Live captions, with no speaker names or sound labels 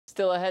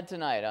Still ahead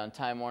tonight on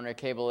Time Warner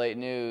Cable 8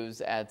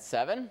 News at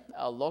 7,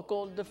 a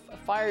local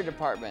fire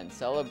department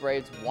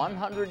celebrates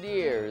 100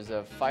 years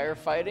of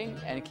firefighting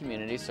and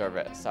community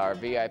service. Our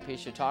VIP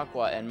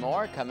Chautauqua and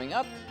more coming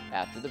up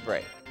after the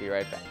break. Be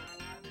right back.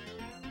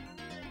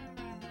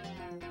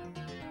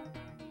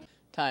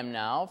 Time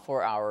now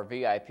for our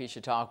VIP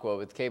Chautauqua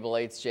with Cable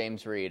 8's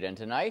James Reed. And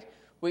tonight,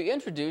 we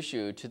introduce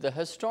you to the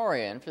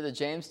historian for the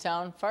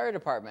Jamestown Fire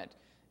Department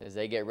as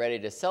they get ready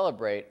to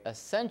celebrate a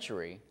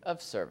century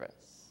of service.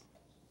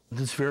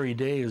 This very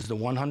day is the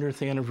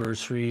 100th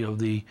anniversary of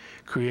the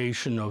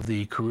creation of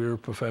the Career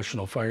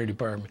Professional Fire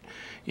Department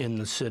in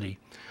the city.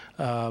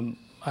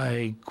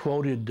 I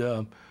quoted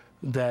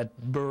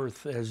that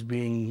birth as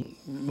being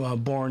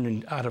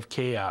born out of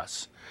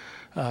chaos.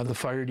 The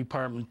fire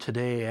department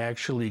today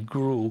actually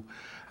grew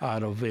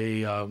out of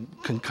a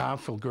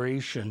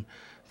conflagration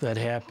that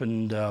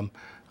happened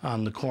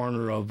on the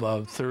corner of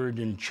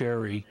 3rd and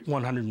Cherry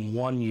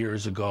 101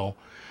 years ago.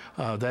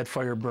 That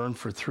fire burned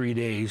for 3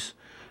 days,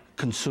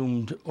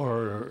 consumed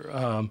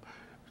or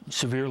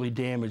severely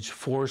damaged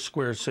 4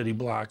 square city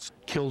blocks,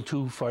 killed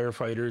 2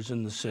 firefighters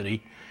in the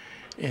city,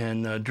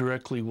 and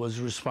directly was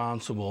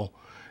responsible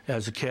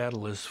as a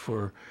catalyst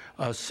for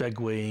us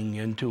segueing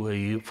into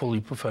a fully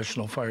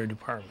professional fire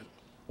department.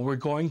 We're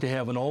going to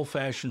have an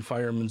old-fashioned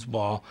fireman's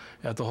ball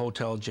at the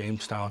Hotel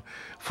Jamestown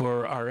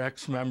for our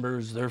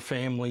ex-members, their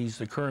families,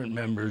 the current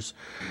members,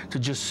 to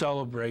just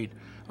celebrate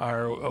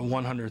our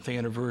 100th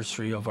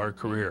anniversary of our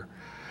career.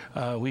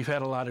 We've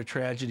had a lot of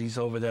tragedies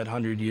over that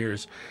 100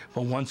 years,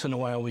 but once in a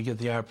while we get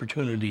the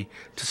opportunity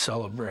to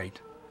celebrate.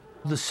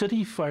 The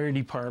City Fire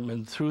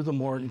Department, through the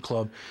Morton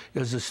Club,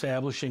 is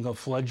establishing a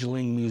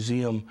fledgling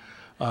museum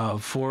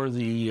for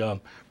the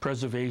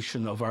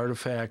preservation of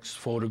artifacts,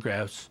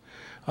 photographs,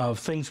 of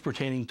things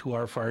pertaining to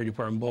our fire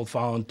department, both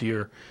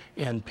volunteer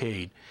and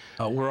paid.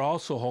 We're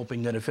also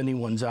hoping that if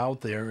anyone's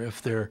out there,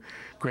 if their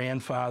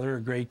grandfather,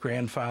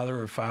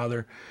 great-grandfather, or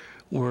father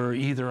were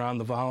either on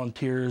the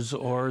volunteers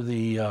or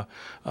the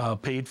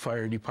paid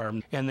fire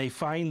department, and they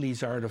find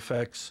these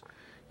artifacts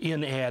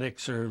in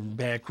attics or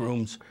back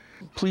rooms,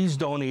 please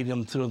donate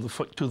them to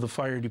the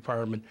fire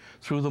department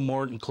through the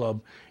Morton Club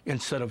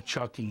instead of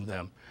chucking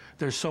them.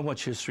 There's so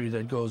much history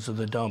that goes to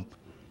the dump.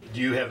 Do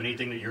you have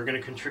anything that you're going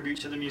to contribute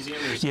to the museum?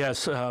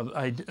 Yes,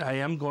 I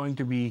am going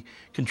to be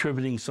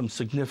contributing some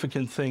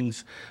significant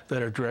things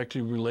that are directly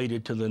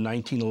related to the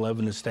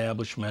 1911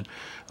 establishment.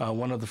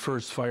 One of the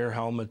first fire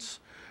helmets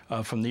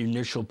from the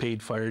initial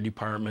paid fire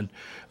department,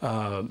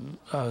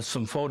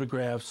 some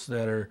photographs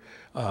that are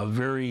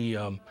very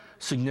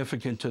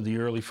significant to the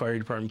early fire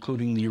department,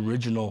 including the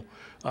original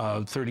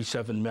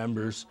 37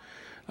 members.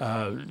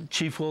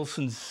 Chief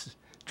Wilson's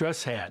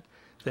dress hat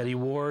that he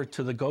wore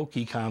to the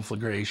Goki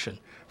conflagration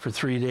for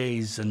 3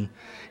 days, and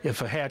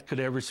if a hat could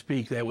ever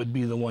speak, that would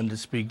be the one to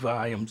speak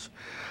volumes.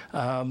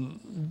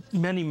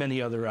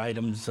 Many other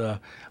items,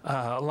 a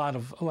lot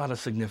of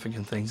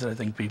significant things that I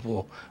think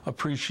people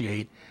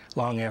appreciate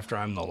long after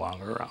I'm no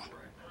longer around.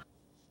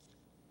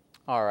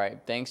 All right,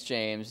 thanks,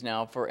 James.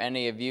 Now, for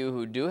any of you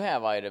who do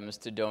have items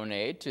to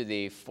donate to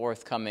the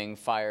forthcoming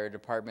Fire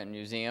Department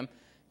Museum,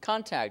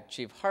 contact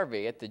Chief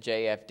Harvey at the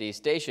JFD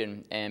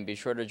station, and be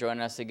sure to join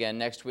us again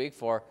next week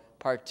for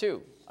part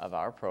 2 of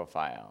our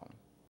profile.